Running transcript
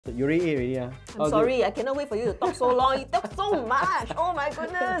You already ate already, yeah? I'm sorry, I cannot wait for you to talk so long. You talk so much. Oh my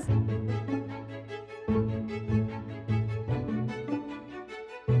goodness.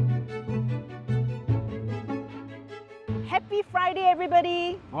 Happy Friday,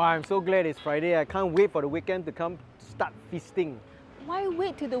 everybody. Oh, I'm so glad it's Friday. I can't wait for the weekend to come start feasting. Why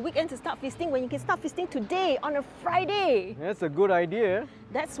wait till the weekend to start feasting when you can start feasting today on a Friday? That's a good idea.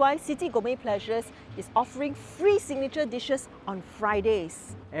 That's why Citi Gourmet Pleasures is offering free signature dishes on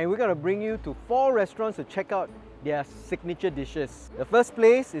Fridays. And we're going to bring you to 4 restaurants to check out their signature dishes. The first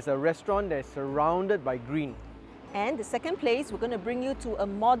place is a restaurant that's surrounded by green. And the second place, we're going to bring you to a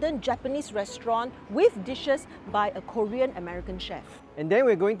modern Japanese restaurant with dishes by a Korean-American chef. And then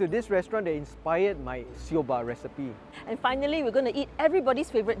we're going to this restaurant that inspired my Sio Bak recipe. And finally, we're going to eat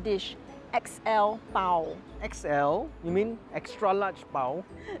everybody's favorite dish, XL Bao. XL? You mean extra large bao?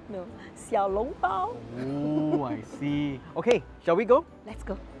 No, Xiao Long Bao. Oh, I see. Okay, shall we go? Let's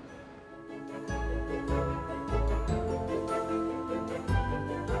go.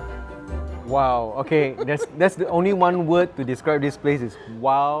 Wow, okay, that's the only one word to describe this place is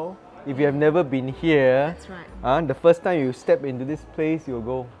wow. If you have never been here, That's right. The first time you step into this place, you'll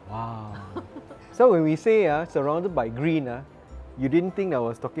go, wow. So when we say surrounded by green, you didn't think I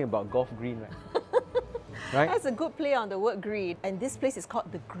was talking about golf green, right? Right? That's a good play on the word green. And this place is called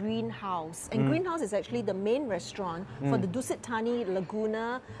the Greenhouse. And Greenhouse is actually the main restaurant for the Dusit Thani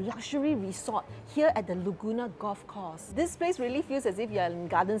Laguna luxury resort here at the Laguna Golf Course. This place really feels as if you're in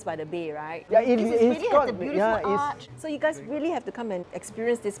Gardens by the Bay, right? Yeah, Because it really has the beautiful yeah, arch. So you guys really have to come and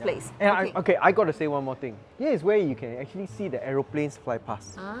experience this place. And I got to say one more thing. Here is where you can actually see the aeroplanes fly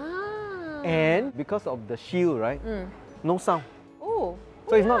past. Ah. And because of the shield, right? No sound. Oh.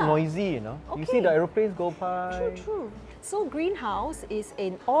 So it's not noisy, you know. You see Okay. the aeroplanes go by. True, true. So Greenhouse is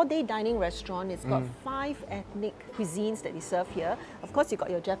an all-day dining restaurant. It's got 5 ethnic cuisines that they serve here. Of course, you got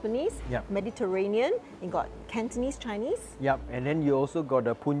your Japanese, Yep. Mediterranean, you got Cantonese, Chinese. Yep, and then you also got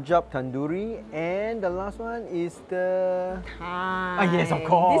the Punjab Tandoori, and the last one is the... Thai. yes, of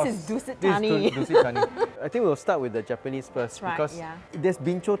course. This is Dusit This Thani. is Dusit Thani. I think we'll start with the Japanese first. That's right, because yeah. there's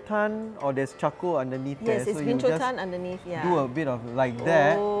binchotan or there's charcoal underneath Yes, there. it's so you binchotan just underneath, yeah. do a bit of like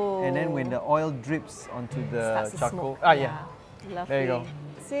that, and then when Oh. the oil drips onto the Starts to charcoal... smoke. yeah. Lovely. There you go.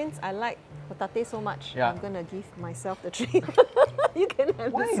 Since I like hotate so much, Yeah. I'm gonna give myself the treat. You can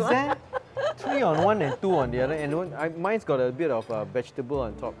have Why this is one. that 3 on one and 2 on the other? And mine's got a bit of vegetable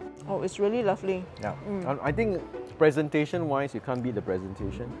on top. Oh, it's really lovely. Yeah, I think presentation-wise, you can't beat the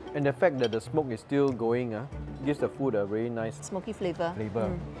presentation. And the fact that the smoke is still going gives the food a very nice Smoky flavor.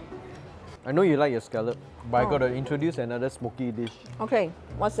 flavor. I know you like your scallop, but I got to introduce another smoky dish. Okay,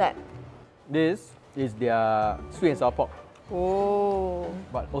 what's that? This is their sweet and sour pork, Oh,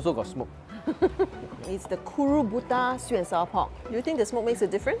 but also got smoke. it's the Kuru Buta sweet and sour pork. Do you think the smoke makes a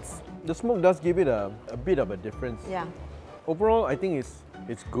difference? The smoke does give it a bit of a difference. Yeah. Overall, I think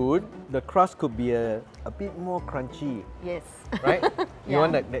it's good. The crust could be a bit more crunchy, Yes. right? You Yeah.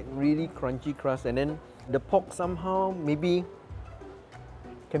 want that really crunchy crust, and then the pork somehow maybe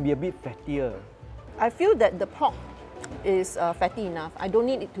can be a bit fattier. I feel that the pork is fatty enough. I don't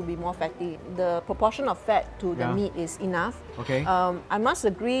need it to be more fatty. The proportion of fat to the Yeah. meat is enough. Okay. I must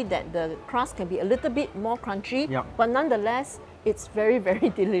agree that the crust can be a little bit more crunchy, Yeah. but nonetheless, it's very, very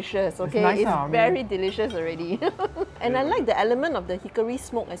delicious. Okay, nice, it's I mean- very delicious already. And I like the element of the hickory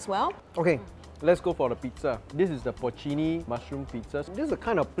smoke as well. Okay, let's go for the pizza. This is the porcini mushroom pizza. This is the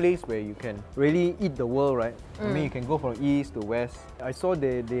kind of place where you can really eat the world, right? I mean, you can go from east to west. I saw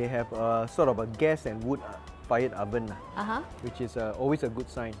they have a sort of a gas and wood fired oven, which is always a good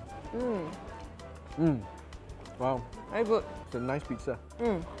sign. Wow, Very good. it's a nice pizza.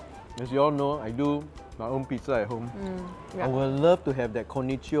 As you all know, I do my own pizza at home. I would love to have that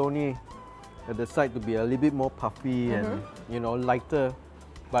cornicione at the side to be a little bit more puffy and lighter.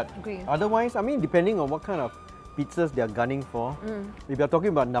 But Agree. otherwise, I mean, depending on what kind of pizzas they are gunning for. If you're talking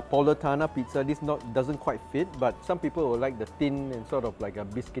about Napoletana pizza, this doesn't quite fit, but some people will like the thin and sort of like a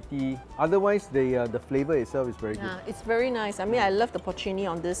biscuity. Otherwise, the flavor itself is very good. Yeah, it's very nice. I mean, I love the porcini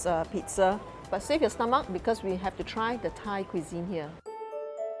on this pizza. But save your stomach because we have to try the Thai cuisine here.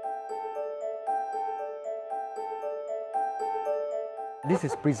 This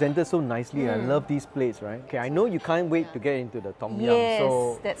is presented so nicely. I love these plates, right? Okay, I know you can't wait to get into the tom yum. Yes,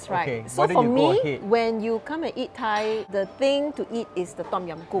 So, that's right. Okay, So why don't for you go me, ahead? when you come and eat Thai, the thing to eat is the tom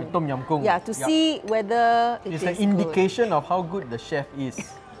yum goong. Tom yum goong. Yeah, to Yup. see whether it It's is an indication of how good the chef is.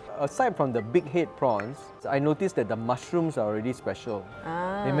 Aside from the big head prawns, I noticed that the mushrooms are already special.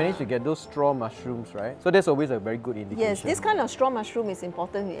 They managed to get those straw mushrooms, right? So that's always a very good indication. Yes, this kind of straw mushroom is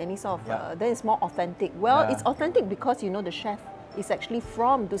important in any sort of, Yeah. then it's more authentic. Well, Yeah. it's authentic because you know the chef is actually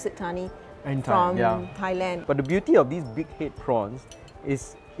from Dusit Thani, And from yeah. Thailand. But the beauty of these big head prawns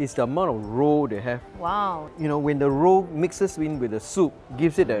is the amount of roe they have. Wow, You know, when the roe mixes in with the soup,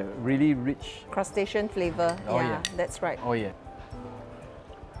 gives it a really rich. crustacean flavor. Oh, yeah, yeah. that's right. Oh yeah.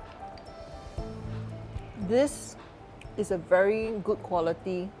 This is a very good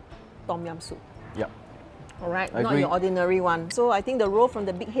quality tom yum soup. Yeah. All right, I not agree. your ordinary one. So I think the roe from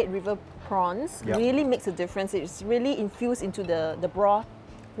the Big Head River prawns Yeah. really makes a difference. It's really infused into the broth.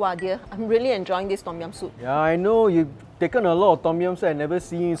 Wow, dear, I'm really enjoying this tom yum soup. Yeah, I know you've taken a lot of tom yum, so I never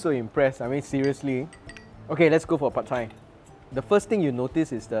seen you so impressed. I mean, seriously. Okay, let's go for pad thai. The first thing you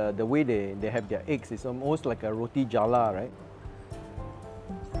notice is the way they have their eggs. It's almost like a roti jala, right?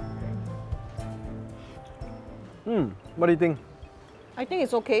 What do you think? I think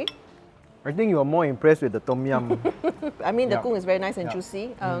it's okay. I think you are more impressed with the tom yum. I mean, the Yeah. gung is very nice and Yeah.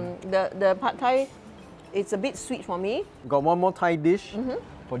 juicy. The pad thai, it's a bit sweet for me. Got one more Thai dish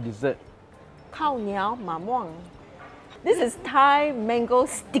for dessert. Khao niao ma muang. This is Thai mango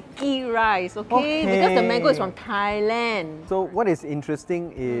sticky rice, okay? Because the mango is from Thailand. So what is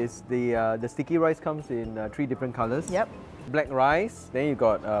interesting is the sticky rice comes in 3 different colors. Yep. Black rice, then you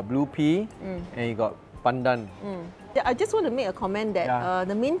got blue pea, and you got pandan. Yeah, I just want to make a comment that Yeah.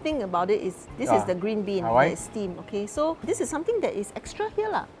 the main thing about it is this is the green bean that Alright. is steamed. Okay, so this is something that is extra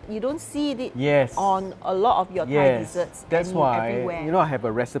here, lah. You don't see it Yes. on a lot of your Thai desserts. That's why everywhere. you know I have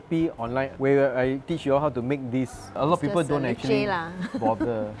a recipe online where I teach you all how to make this. A lot of people Just a don't leceh actually lah.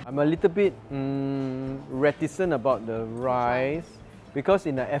 bother. I'm a little bit reticent about the rice because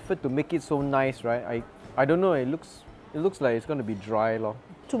in the effort to make it so nice, right? I don't know. It looks like it's going to be dry, lor.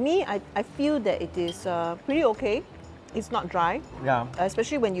 To me, I feel that it is pretty okay. It's not dry. Yeah.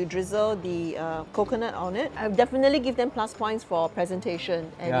 Especially when you drizzle the coconut on it. I definitely give them plus points for presentation,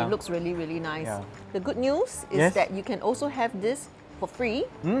 and Yeah. it looks really, really nice. Yeah. The good news is Yes. that you can also have this for free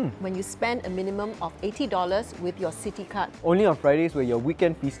when you spend a minimum of $80 with your Citi Card. Only on Fridays where your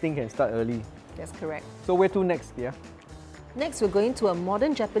weekend feasting can start early. That's correct. So where to next, yeah? Next, we're going to a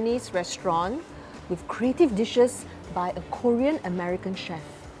modern Japanese restaurant with creative dishes by a Korean American chef.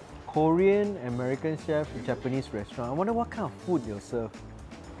 Korean, American chef, Japanese restaurant. I wonder what kind of food they'll serve.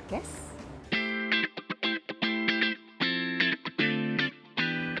 Yes.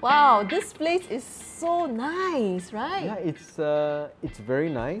 Wow, this place is so nice, right? Yeah, it's very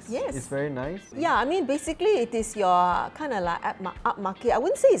nice. Yes. It's very nice. Yeah, I mean, basically it is your kind of like upmarket. I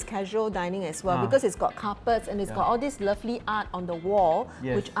wouldn't say it's casual dining as well because it's got carpets and it's got all this lovely art on the wall,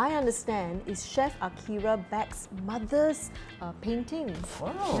 Yes. which I understand is Chef Akira Bak's mother's paintings. Wow.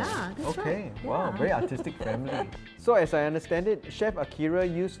 Yeah, that's okay. right. Wow, Yeah. very artistic family. So as I understand it, Chef Akira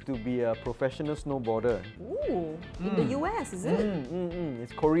used to be a professional snowboarder. Ooh, in the US, is it?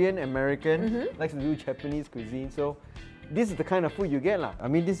 It's Korean, American, likes to do Japanese cuisine. So this is the kind of food you get lah. I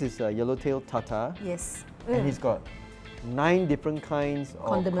mean, this is a yellowtail tartar, Yes. and he's got 9 different kinds of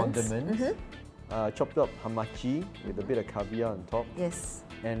Condiments. condiments. Chopped up hamachi with a bit of caviar on top, Yes.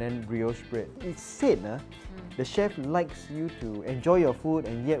 and then brioche bread. It's said the chef likes you to enjoy your food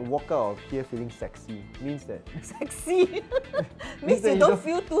and yet walk out of here feeling sexy. Means that Sexy. Means Means that you you don't don't-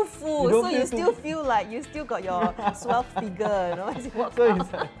 feel too full, you don't so feel you too- still feel like you still got your swell figure, you know, as you walk so out.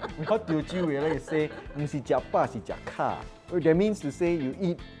 it's like not Teochew way, like you say, 唔是食饱是食卡. That means to say you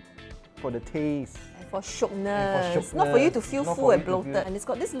eat for the taste. For shiokness, not for shiokness, you to feel not full for and you to feel- bloated. And it's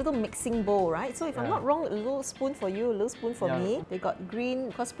got this little mixing bowl, right? So if I'm Yeah. not wrong, a little spoon for you, a little spoon for Yeah. me. They got green,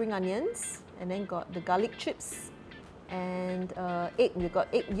 of course, spring onions, and then got the garlic chips, and egg. You got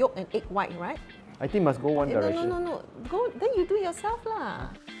egg yolk and egg white, right? I think must go one direction. No. Go, then you do yourself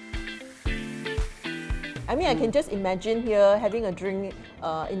lah. I mean, I can just imagine here having a drink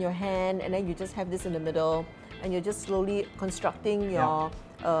in your hand, and then you just have this in the middle, and you're just slowly constructing your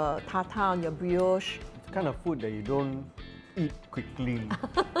tartar on your brioche. It's the kind of food that you don't eat quickly.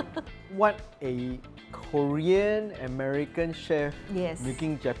 What a Korean American chef Yes.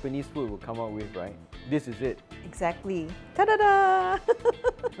 making Japanese food will come out with, right? This is it. Exactly. Ta-da-da!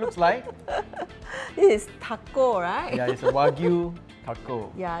 Looks like. This is taco, right? Yeah, it's a Wagyu taco.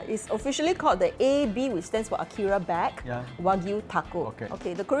 Yeah, it's officially called the AB, which stands for Akira Bak Yeah. Wagyu Taco.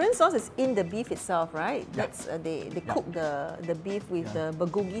 Okay. The Korean sauce is in the beef itself, right? Yeah. That's they cook the beef with the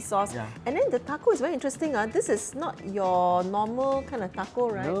bulgogi sauce. Yeah. And then the taco is very interesting. This is not your normal kind of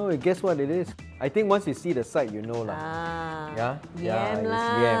taco, right? No, guess what it is? I think once you see the site, you know lah. Ah, Yeah? yam it's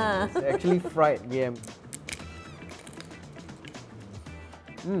lah. yam. It's actually fried yam.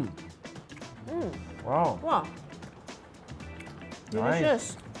 Wow. Wow, Nice.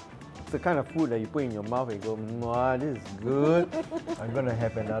 delicious. It's the kind of food that you put in your mouth and you go, wow, this is good. I'm gonna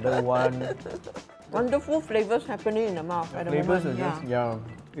have another one. Wonderful flavors happening in the mouth at the Flavors moment. are just, yeah.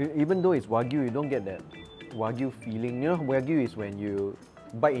 Even though it's Wagyu, you don't get that Wagyu feeling. You know, Wagyu is when you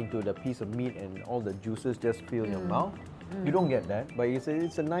bite into the piece of meat and all the juices just fill your mouth. You don't get that, but it's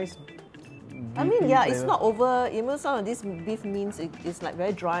a nice. I mean, yeah, it's flavor. not over. You know, some of these beef meats, it's like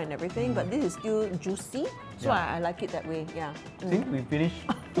very dry and everything, but this is still juicy. So Yeah. I like it that way, yeah. See, we finished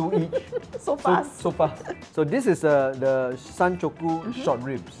 2 each. So fast. So fast. So this is the sanchoku short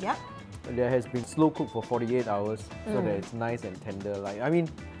ribs. Yeah. That has been slow cooked for 48 hours so that it's nice and tender. Like, I mean,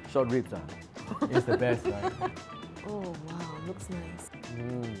 short ribs is the best, right? Oh, wow, looks nice.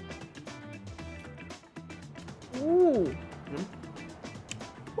 Mm. Ooh.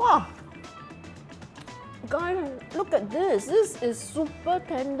 Wow. Guys, look at this. This is super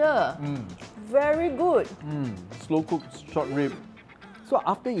tender. Very good. Slow cooked short rib. So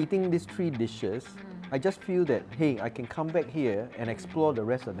after eating these 3 dishes, I just feel that, hey, I can come back here and explore the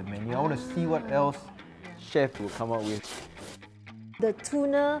rest of the menu. I want to see what else chef will come up with. The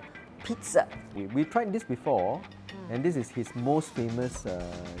tuna pizza. We tried this before, and this is his most famous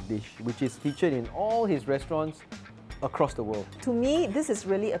dish, which is featured in all his restaurants across the world. To me, this is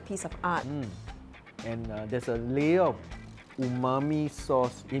really a piece of art. And there's a layer of umami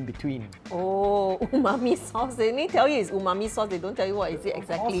sauce in between. Oh, umami sauce. They only tell you it's umami sauce. They don't tell you what is it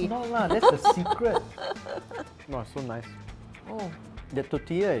exactly. Of course not, that's the secret. Oh, so nice. Oh. The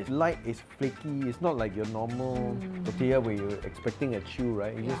tortilla is light, it's flaky. It's not like your normal tortilla where you're expecting a chew,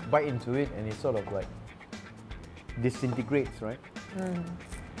 right? You just bite into it and it sort of like disintegrates, right?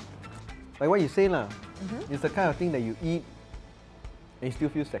 Like what you say lah. It's the kind of thing that you eat and you still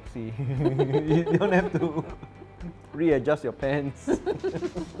feel sexy. You don't have to readjust your pants.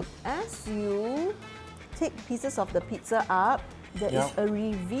 As you take pieces of the pizza up, there is a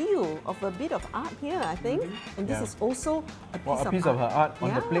reveal of a bit of art here, I think. And this is also a piece of her art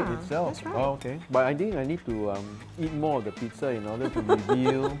on the plate Yeah, itself. that's right. Oh, okay. But I think I need to eat more of the pizza in order to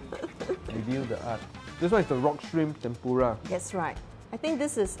reveal the art. This one is the rock shrimp tempura. That's right. I think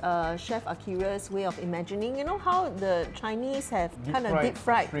this is Chef Akira's way of imagining. You know how the Chinese have kind of deep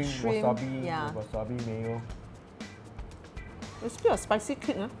fried shrimp? Wasabi, wasabi mayo. It's a bit of spicy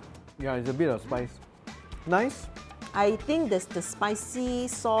kick, huh? Yeah, it's a bit of spice. Nice. I think the spicy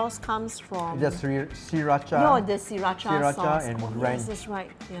sauce comes from... The sriracha. No, the sriracha sauce. and Oh, ranch. yes, that's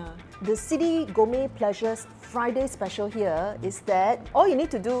right. Yeah. The Citi Gourmet Pleasures Friday special here is that all you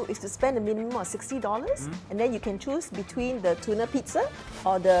need to do is to spend a minimum of $60 and then you can choose between the tuna pizza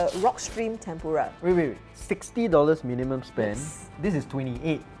or the rock shrimp tempura. Wait. $60 minimum spend. Yes. This is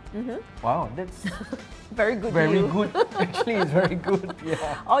 28. Wow, that's Very good very deal. good. Actually, it's very good.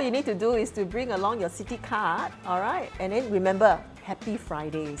 Yeah. All you need to do is to bring along your Citi Card, all right? And then remember, happy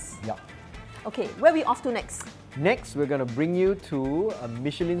Fridays. Yeah. Okay, where are we off to next? Next, we're gonna bring you to a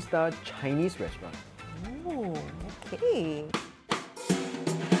Michelin star Chinese restaurant. Oh, okay.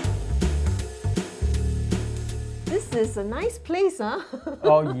 This is a nice place, huh?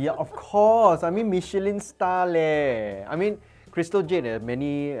 Oh yeah, of course. I mean, Michelin star leh. I mean, Crystal Jade has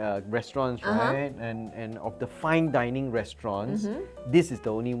many restaurants, right? And of the fine dining restaurants, this is the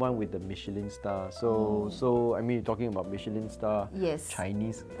only one with the Michelin star. So I mean, you're talking about Michelin star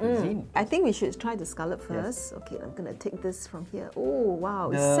Chinese cuisine. I think we should try the scallop first. Okay, I'm gonna take this from here. Oh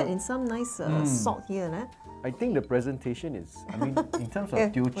wow, it's set in some nice salt here, né? I think the presentation is, I mean, in terms of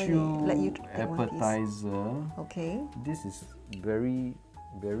Let Teochew you take one piece. appetizer, Okay. this is very,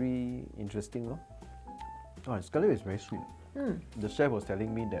 very interesting. Oh, the scallop is very sweet. The chef was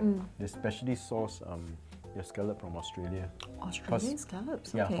telling me that they specially source their scallop from Australia. Australian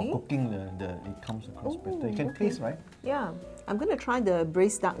scallops. Yeah, Okay. for cooking, it comes across better. You can taste, right? Yeah, I'm gonna try the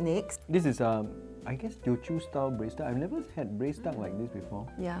braised duck next. This is I guess Teochew style braised duck. I've never had braised duck like this before.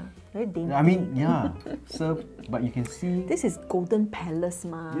 Yeah, very dainty. I mean, yeah, served, but you can see. This is Golden Palace,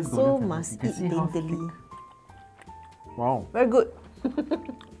 ma. This is So Golden Palace. must You can eat see how daintily. Wow. Very good.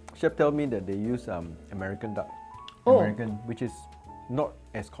 Chef tell me that they use American duck. Oh. American, which is not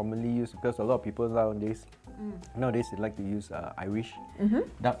as commonly used because a lot of people nowadays they like to use Irish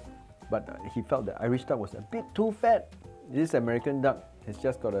duck. But he felt that Irish duck was a bit too fat. This American duck has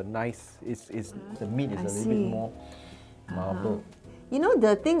just got a nice. The meat is a little bit more marbled. You know,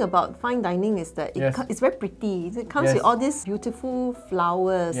 the thing about fine dining is that it's very pretty. It comes with all these beautiful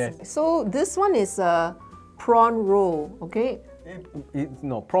flowers. Yes. So this one is a prawn roll, okay?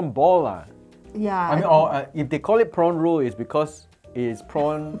 No, prawn ball lah. Yeah. I mean, or if they call it prawn roll, it's because it's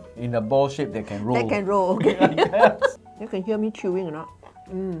prawn in a ball shape that can roll. That can roll, okay. Yes. You can hear me chewing or not?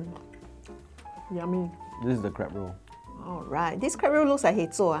 Yummy. This is the crab roll. All right. This crab roll looks like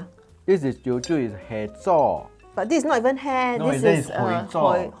heizuo, ah. This is Teochew is he zhou. But this is not even hair. No, this that is is hoi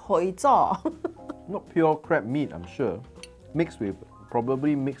zhou. hoi zhou. not pure crab meat, I'm sure.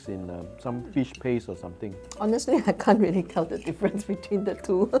 Probably mixed in some fish paste or something. Honestly, I can't really tell the difference between the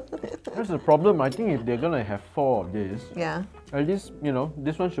two. That's the problem. I think if they're gonna have 4 of this, Yeah. at least, you know,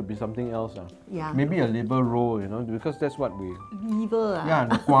 this one should be something else. Yeah. Maybe a liver roll, you know, because that's what we... Liver. Yeah,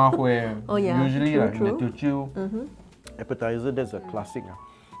 the gua hui. Oh yeah, Usually true, like true. the teochew. Appetizer, that's a classic.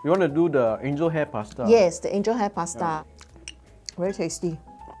 You want to do the angel hair pasta? Yes, the angel hair pasta. Very tasty.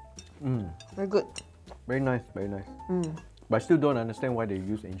 Very good. Very nice, very nice. But I still don't understand why they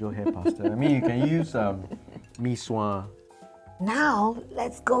use angel hair pasta. I mean, you can use mee sua. Now,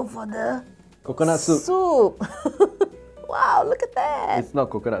 let's go for the Coconut soup. soup. Wow, look at that. It's not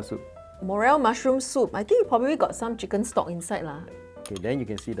coconut soup. Morel mushroom soup. I think you probably got some chicken stock inside lah. Okay, then you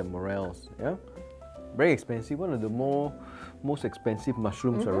can see the morels. Yeah, very expensive. One of the most expensive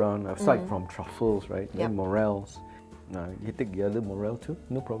mushrooms around, aside from truffles, right? Then morels. You take the other morel too,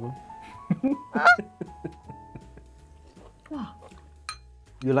 no problem. Wow.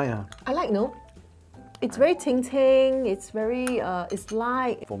 You like I like, no? It's very ting-ting, it's very, it's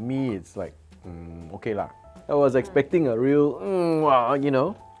light. For me, it's like, okay lah. I was expecting a real, wow, you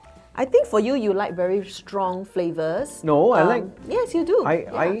know. I think for you, you like very strong flavors. No, I like... Yes, you do.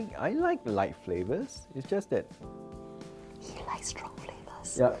 I like light flavors. It's just that... He likes strong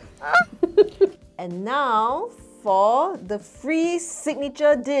flavors. Yeah. And now, for the free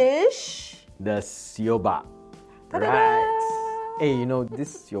signature dish. The Sio Bak. Ta-da! Right. Hey, you know,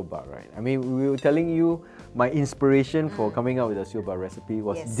 this Sio Bak, right? I mean, we were telling you my inspiration for coming up with the Sio Bak recipe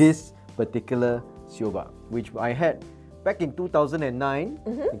was this particular Sio Bak, which I had back in 2009.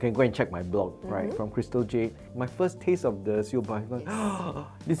 You can go and check my blog, right? From Crystal Jade. My first taste of the Sio Bak,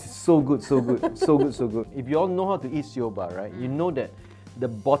 this is so good, so good, so good, so good. If you all know how to eat Sio Bak, right? You know that the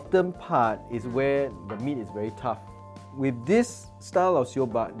bottom part is where the meat is very tough. With this style of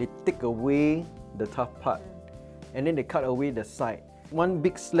Sio Bak, they take away the tough part and then they cut away the side. One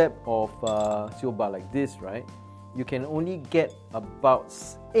big slab of Sio Bak like this, right? You can only get about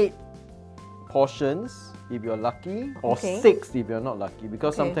 8 portions if you're lucky, or 6 if you're not lucky,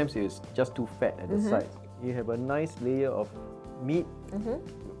 because sometimes it's just too fat at the sides. You have a nice layer of meat,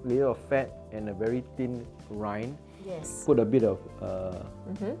 layer of fat, and a very thin rind. Yes. Put a bit of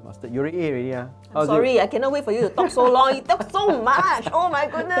mustard. You already ate already, I'm sorry, I cannot wait for you to talk so long. You talk so much. Oh my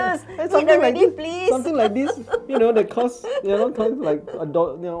goodness. Eat already, please. Something like this, you know, that costs, you know, like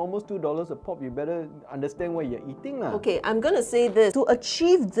almost $2 a pop. You better understand what you're eating, lah. Okay, I'm gonna say this. To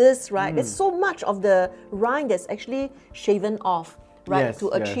achieve this, right, there's so much of the rind that's actually shaven off. Right, to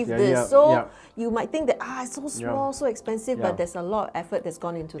achieve this. So you might think that it's so small, so expensive, but there's a lot of effort that's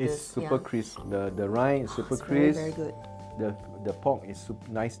gone into this. It's super crisp. The rind is super crisp. Very, very good. The pork is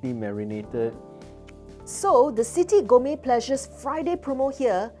nicely marinated. So the Citi Gourmet Pleasures Friday promo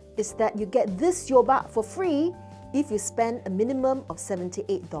here is that you get this Sio Bak for free if you spend a minimum of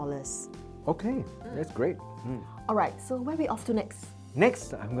 $78. Okay, that's great. All right, so where are we off to next?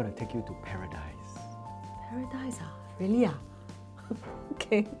 Next, I'm gonna take you to paradise. Paradise, really?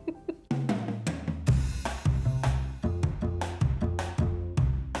 Okay.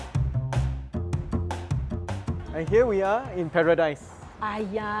 And here we are in paradise.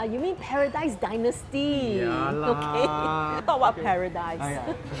 Yeah, you mean Paradise Dynasty? Yeah lah. Okay. Talk about paradise.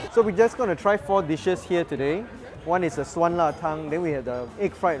 So we're just gonna try 4 dishes here today. One is a swan la tang, then we have the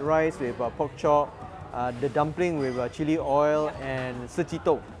egg fried rice with pork chop, the dumpling with chili oil, and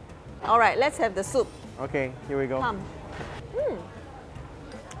sechito. All right, let's have the soup. Okay, here we go. Come.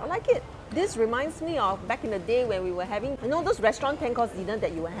 I like it. This reminds me of back in the day when we were having, you know, those restaurant 10-course dinner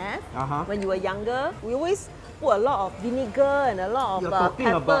that you would have when you were younger. We always put a lot of vinegar and a lot of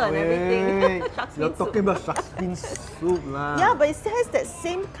pepper and everything. You're talking about shark fin soup lah. Yeah, but it has that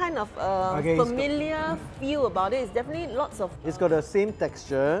same kind of familiar feel about it. It's definitely lots of... It's got the same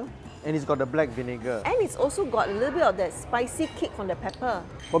texture and it's got the black vinegar. And it's also got a little bit of that spicy kick from the pepper.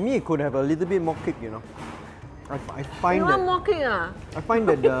 For me, it could have a little bit more kick, you know. I find that... more kick, I find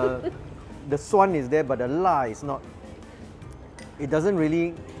that the swan is there, but the la is not. It doesn't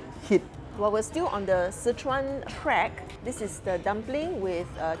really hit. Well, we're still on the Sichuan track. This is the dumpling with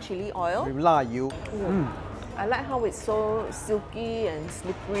chili oil. With la you. I like how it's so silky and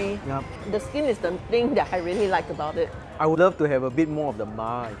slippery. Yep. The skin is the thing that I really like about it. I would love to have a bit more of the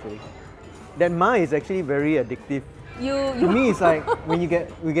ma actually. That ma is actually very addictive. To me, it's like when we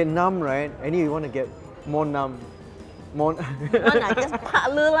get numb, right? And you want to get more numb. More. Just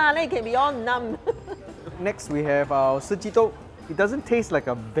partler lah, then it can be all numb. Next, we have our sechito. It doesn't taste like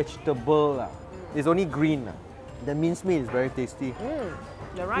a vegetable. It's only green. The minced meat is very tasty.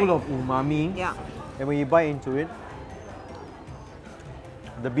 You're right. Full of umami. Yeah. And when you bite into it,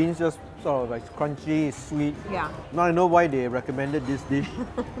 the beans just Sort of like crunchy, it's sweet. Yeah. Now I know why they recommended this dish.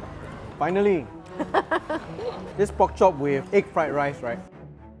 Finally, this pork chop with egg fried rice, right?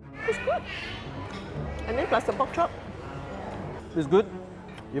 It's good. And then plus the pork chop. It's good.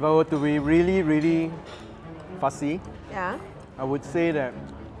 If I were to be really, really fussy, Yeah. I would say that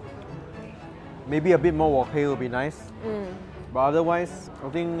maybe a bit more wok hei would be nice. But otherwise, I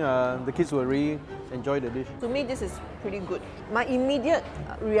think the kids will really enjoy the dish. To me, this is pretty good. My immediate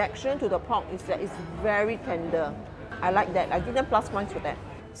reaction to the pork is that it's very tender. I like that. I give them plus points for that.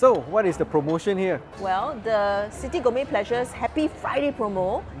 So, what is the promotion here? Well, the Citi Gourmet Pleasures Happy Friday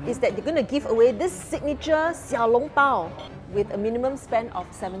promo is that they're going to give away this signature Xiao Long Bao with a minimum spend of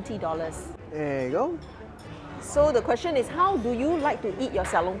 $70. There you go. So the question is, how do you like to eat your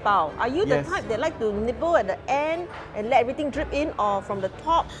Xiao Long Bao? Are you the Yes. type that like to nibble at the end and let everything drip in, or from the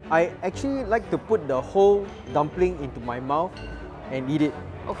top? I actually like to put the whole dumpling into my mouth and eat it.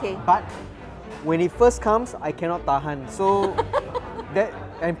 Okay. But when it first comes, I cannot tahan. So that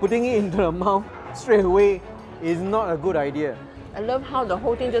and putting it into the mouth straight away is not a good idea. I love how the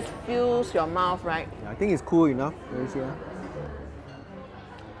whole thing just fills your mouth, right? I think it's cool enough. Let me see.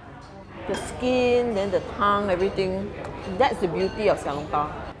 The skin, then the tongue, everything. That's the beauty of Xiao Long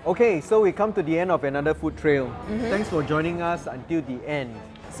Bao. Okay, so we come to the end of another food trail. Thanks for joining us until the end.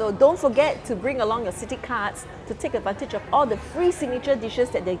 So don't forget to bring along your Citi cards to take advantage of all the free signature dishes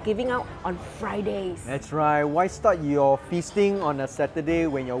that they're giving out on Fridays. That's right. Why start your feasting on a Saturday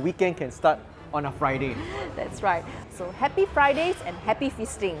when your weekend can start on a Friday? That's right. So happy Fridays and happy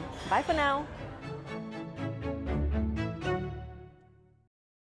feasting. Bye for now.